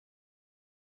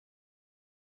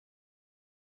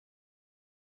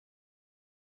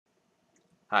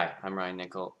Hi, I'm Ryan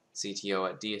Nickel, CTO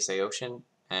at DSA Ocean,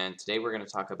 and today we're going to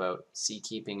talk about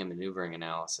seakeeping and maneuvering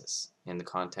analysis in the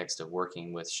context of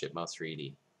working with ShipMo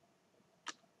 3D.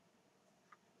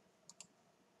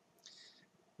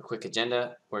 A quick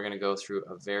agenda: we're going to go through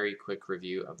a very quick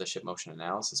review of the ship motion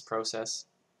analysis process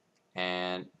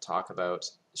and talk about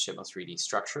ShipMo 3D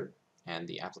structure and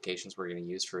the applications we're going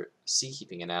to use for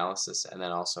seakeeping analysis and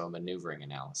then also maneuvering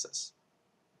analysis.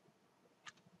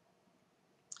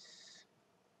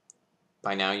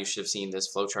 By now you should have seen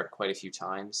this flowchart quite a few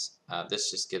times.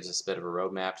 This just gives us a bit of a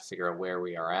roadmap to figure out where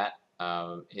we are at.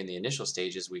 In the initial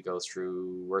stages, we go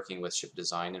through working with ship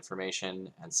design information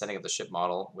and setting up the ship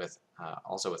model with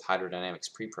also with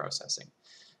hydrodynamics pre-processing.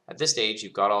 At this stage,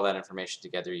 you've got all that information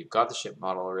together, you've got the ship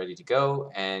model ready to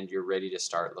go, and you're ready to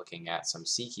start looking at some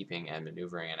seakeeping and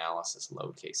maneuvering analysis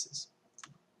load cases.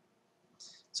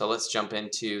 So let's jump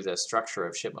into the structure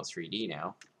of ShipMo 3D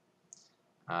now.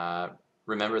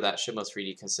 Remember that ShipMo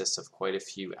 3D consists of quite a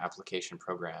few application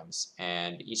programs,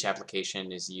 and each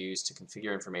application is used to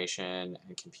configure information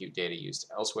and compute data used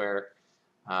elsewhere.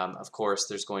 Of course,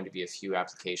 there's going to be a few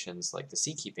applications like the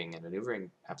seakeeping and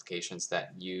maneuvering applications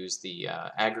that use the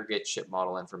aggregate ship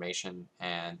model information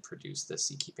and produce the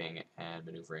seakeeping and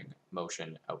maneuvering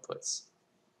motion outputs.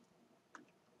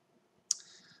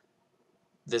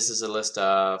 This is a list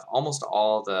of almost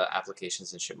all the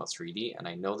applications in ShipMo 3D, and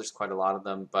I know there's quite a lot of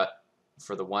them, but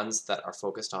for the ones that are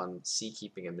focused on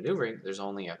seakeeping and maneuvering, there's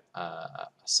only a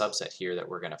subset here that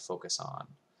we're going to focus on.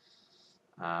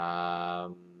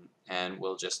 And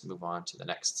we'll just move on to the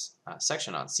next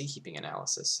section on seakeeping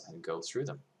analysis and go through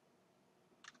them.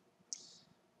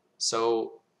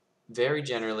 So very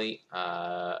generally,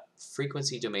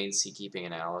 frequency domain seakeeping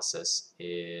analysis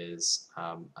is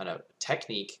a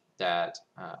technique that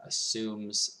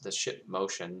assumes the ship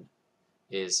motion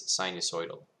is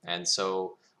sinusoidal. And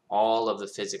so all of the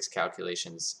physics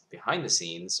calculations behind the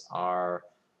scenes are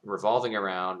revolving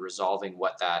around resolving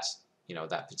what that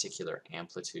that particular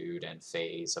amplitude and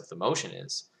phase of the motion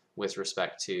is with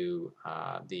respect to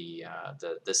the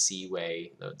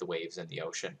seaway, the waves in the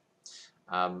ocean.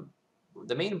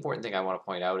 The main important thing I want to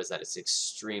point out is that it's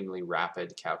extremely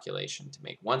rapid calculation to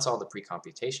make. Once all the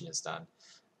pre-computation is done,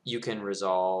 you can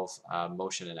resolve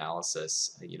motion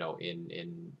analysis,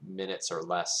 in minutes or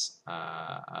less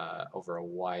over a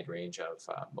wide range of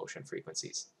motion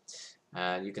frequencies.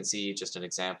 And you can see just an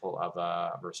example of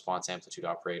a response amplitude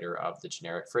operator of the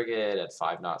generic frigate at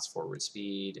 5 knots forward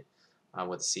speed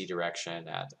with a C direction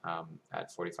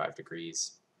at 45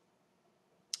 degrees.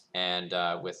 And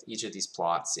with each of these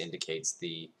plots indicates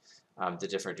the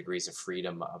different degrees of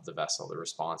freedom of the vessel, the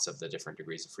response of the different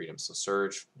degrees of freedom. So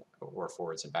surge, or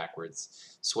forwards and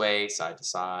backwards, sway, side to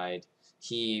side,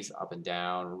 heave, up and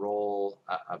down, roll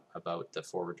about the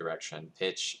forward direction,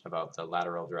 pitch about the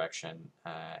lateral direction,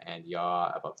 and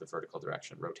yaw about the vertical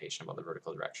direction, rotation about the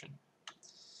vertical direction.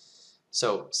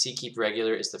 So Ckeep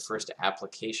regular is the first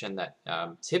application that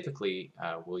typically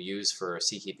we'll use for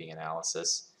seakeeping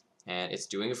analysis. And it's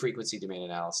doing a frequency domain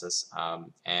analysis,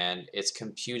 and it's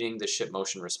computing the ship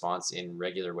motion response in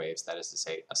regular waves, that is to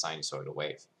say a sinusoidal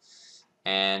wave.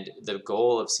 And the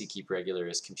goal of Ckeep regular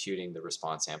is computing the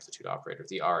response amplitude operator,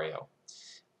 the RAO.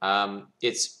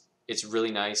 It's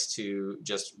really nice to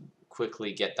just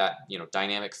quickly get that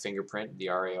dynamic fingerprint. The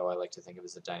RAO I like to think of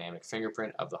as a dynamic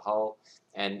fingerprint of the hull,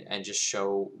 and just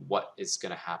show what is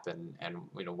going to happen and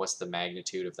what's the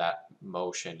magnitude of that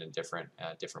motion in different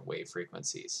wave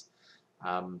frequencies.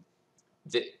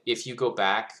 If you go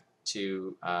back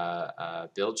to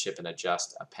build ship and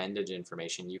adjust appendage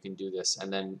information, you can do this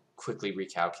and then quickly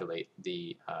recalculate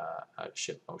the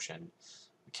ship motion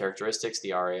characteristics,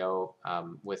 the RAO,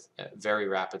 very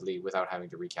rapidly without having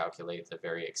to recalculate the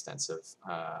very extensive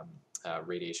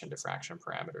radiation diffraction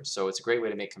parameters. So it's a great way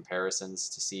to make comparisons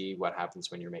to see what happens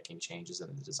when you're making changes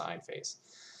in the design phase.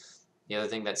 The other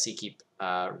thing that Ckeep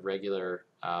regular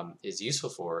is useful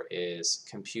for is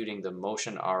computing the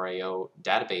motion RAO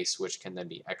database, which can then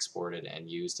be exported and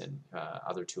used in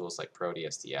other tools like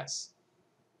ProDSDS.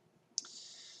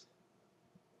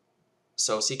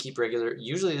 So Ckeep regular,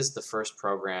 usually this is the first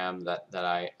program that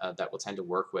will tend to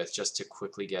work with just to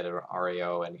quickly get an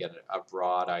RAO and get a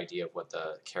broad idea of what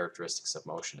the characteristics of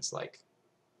motion is like.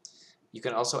 You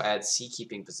can also add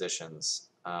seakeeping positions.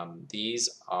 These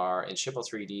are in ShipMo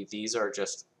 3D. These are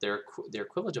just they're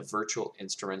equivalent to virtual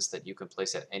instruments that you can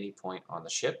place at any point on the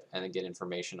ship and then get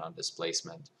information on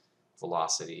displacement,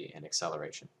 velocity, and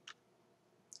acceleration.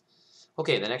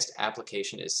 Okay, the next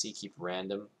application is Ckeep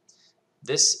random.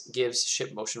 This gives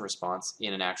ship motion response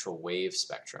in an actual wave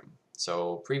spectrum.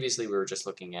 So previously we were just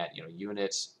looking at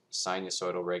unit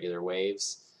sinusoidal regular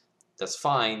waves. that's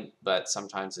fine, but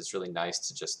sometimes it's really nice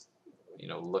to just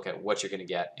look at what you're going to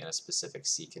get in a specific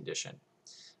sea condition.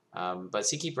 But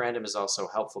Seakeep Random is also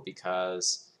helpful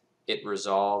because it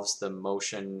resolves the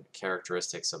motion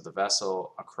characteristics of the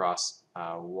vessel across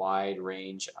a wide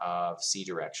range of sea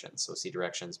directions. So sea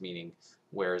directions meaning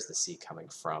where is the sea coming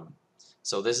from.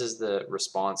 So this is the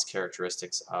response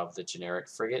characteristics of the generic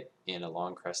frigate in a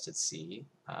long-crested sea,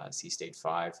 sea state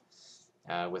 5,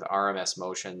 with RMS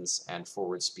motions and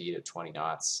forward speed at 20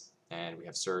 knots. And we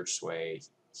have surge, sway,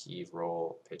 heave,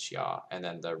 roll, pitch, yaw, and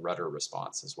then the rudder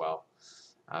response as well,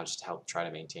 just to help try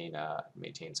to maintain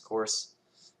its course.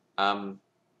 And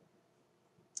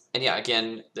yeah,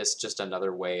 again, this just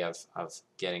another way of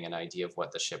getting an idea of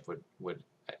what the ship would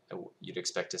you'd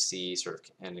expect to see, sort of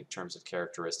in terms of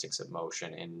characteristics of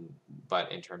motion,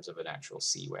 but in terms of an actual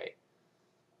seaway.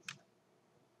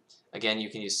 Again, you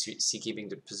can use Seakeeping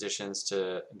positions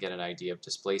to get an idea of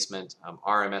displacement,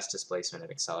 RMS displacement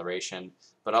and acceleration,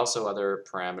 but also other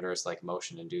parameters like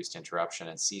motion-induced interruption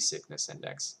and seasickness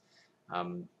index.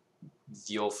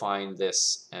 You'll find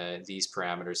these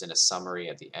parameters in a summary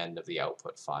at the end of the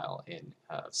output file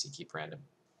of Seakeep Random.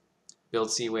 Build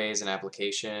seaways and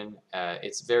application.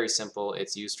 It's very simple.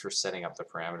 It's used for setting up the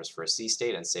parameters for a sea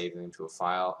state and saving them to a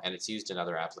file, and it's used in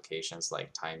other applications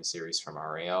like time series from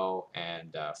RAO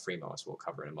and Fremo, as we'll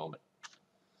cover in a moment.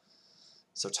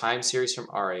 So time series from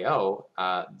RAO,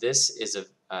 this is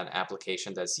an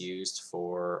application that's used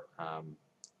for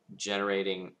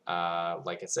generating,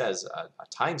 like it says, a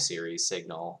time series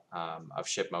signal of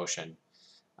ship motion.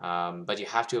 But you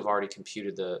have to have already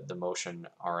computed the motion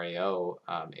RAO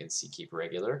in Ckeep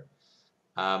regular.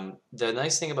 The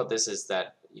nice thing about this is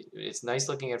that it's nice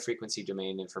looking at frequency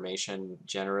domain information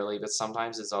generally, but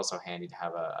sometimes it's also handy to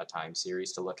have a time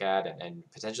series to look at and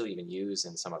potentially even use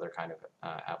in some other kind of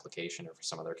application or for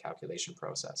some other calculation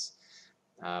process.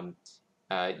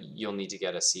 You'll need to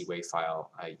get a Seaway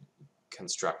file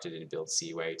constructed in Build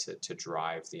Seaway to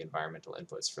drive the environmental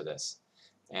inputs for this.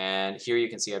 And here you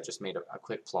can see I've just made a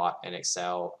quick plot in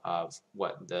Excel of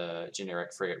what the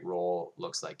generic frigate roll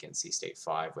looks like in sea state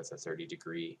 5 with a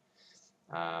 30-degree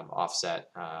offset,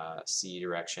 sea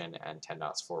direction, and 10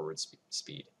 knots forward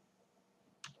speed.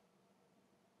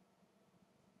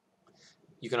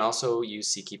 You can also use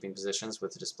Seakeeping positions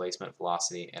with the displacement,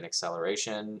 velocity, and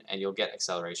acceleration, and you'll get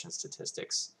acceleration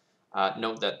statistics.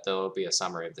 Note that there will be a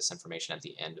summary of this information at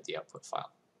the end of the output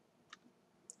file.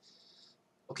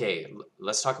 Okay,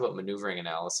 let's talk about maneuvering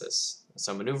analysis.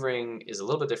 So maneuvering is a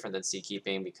little bit different than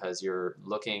Seakeeping because you're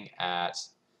looking at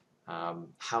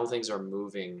how things are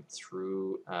moving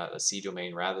through a sea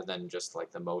domain rather than just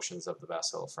like the motions of the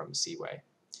vessel from seaway.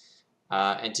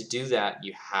 And to do that,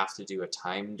 you have to do a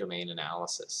time domain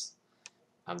analysis.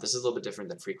 This is a little bit different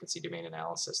than frequency domain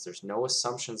analysis. There's no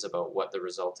assumptions about what the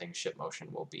resulting ship motion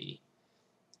will be.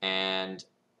 And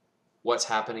what's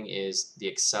happening is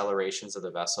the accelerations of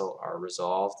the vessel are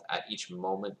resolved at each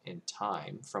moment in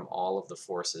time from all of the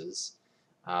forces,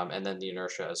 and then the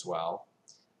inertia as well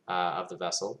of the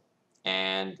vessel.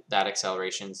 And that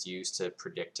acceleration is used to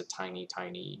predict a tiny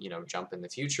jump in the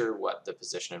future what the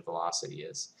position and velocity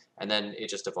is. And then it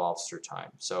just evolves through time.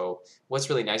 So what's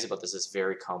really nice about this is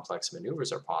very complex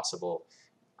maneuvers are possible.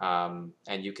 And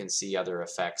you can see other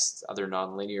effects, other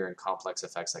nonlinear and complex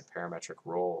effects like parametric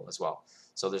roll as well.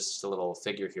 So there's just a little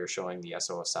figure here showing the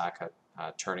SO Osaka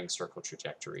turning circle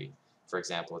trajectory. For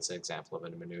example, it's an example of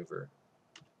a maneuver.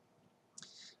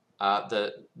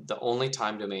 The only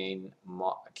time domain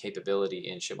capability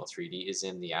in Shipmo 3D is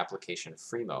in the application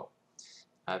Fremo.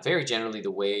 Very generally,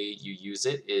 the way you use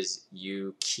it is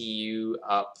you queue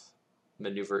up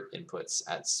maneuver inputs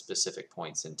at specific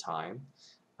points in time,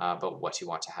 but what you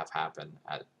want to have happen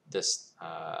at this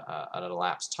at an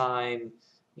elapsed time,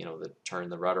 turn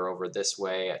the rudder over this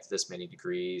way at this many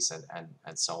degrees,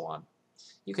 and so on.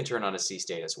 You can turn on a sea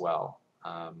state as well,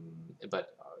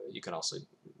 but you can also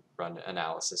run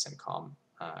analysis in calm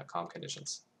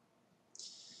conditions.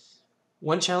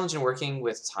 One challenge in working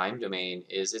with time domain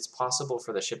is it's possible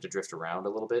for the ship to drift around a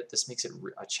little bit. This makes it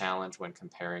a challenge when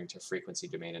comparing to frequency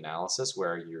domain analysis,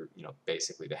 where you're,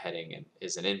 basically the heading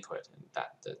is an input, and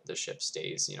that the ship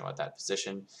stays, at that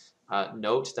position.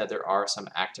 Note that there are some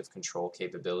active control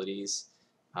capabilities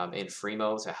in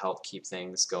Fremo to help keep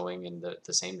things going in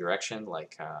the same direction,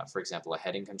 like, for example, a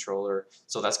heading controller.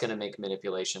 So that's going to make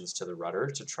manipulations to the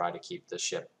rudder to try to keep the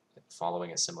ship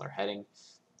following a similar heading.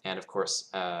 And of course,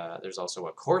 there's also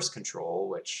a course control,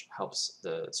 which helps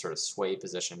the sort of sway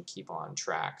position keep on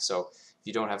track. So if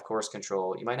you don't have course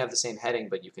control, you might have the same heading,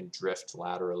 but you can drift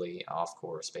laterally off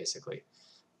course, basically.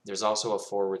 There's also a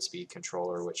forward speed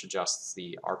controller, which adjusts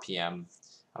the RPM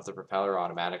of the propeller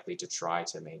automatically to try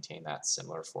to maintain that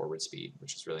similar forward speed,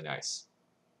 which is really nice.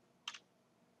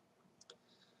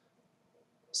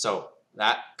 So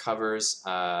that covers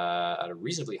at a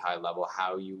reasonably high level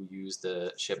how you use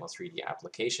the Shipmo 3D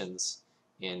applications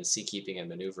in seakeeping and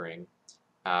maneuvering.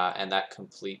 And that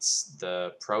completes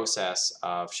the process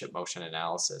of ship motion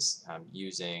analysis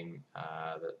using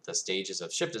the stages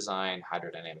of ship design,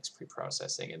 hydrodynamics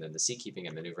pre-processing, and then the seakeeping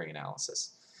and maneuvering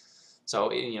analysis.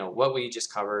 So, what we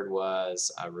just covered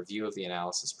was a review of the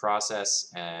analysis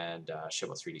process and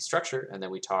Shipmo 3D structure, and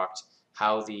then we talked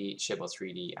how the Shipmo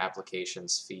 3D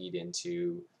applications feed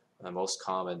into the most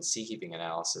common seakeeping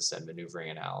analysis and maneuvering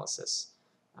analysis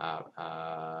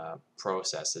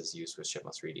processes used with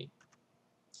Shipmo 3D.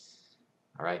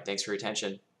 All right, thanks for your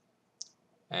attention.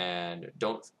 And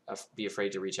don't be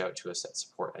afraid to reach out to us at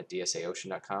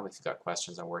support@dsaocean.com if you've got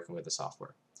questions on working with the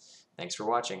software. Thanks for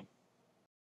watching.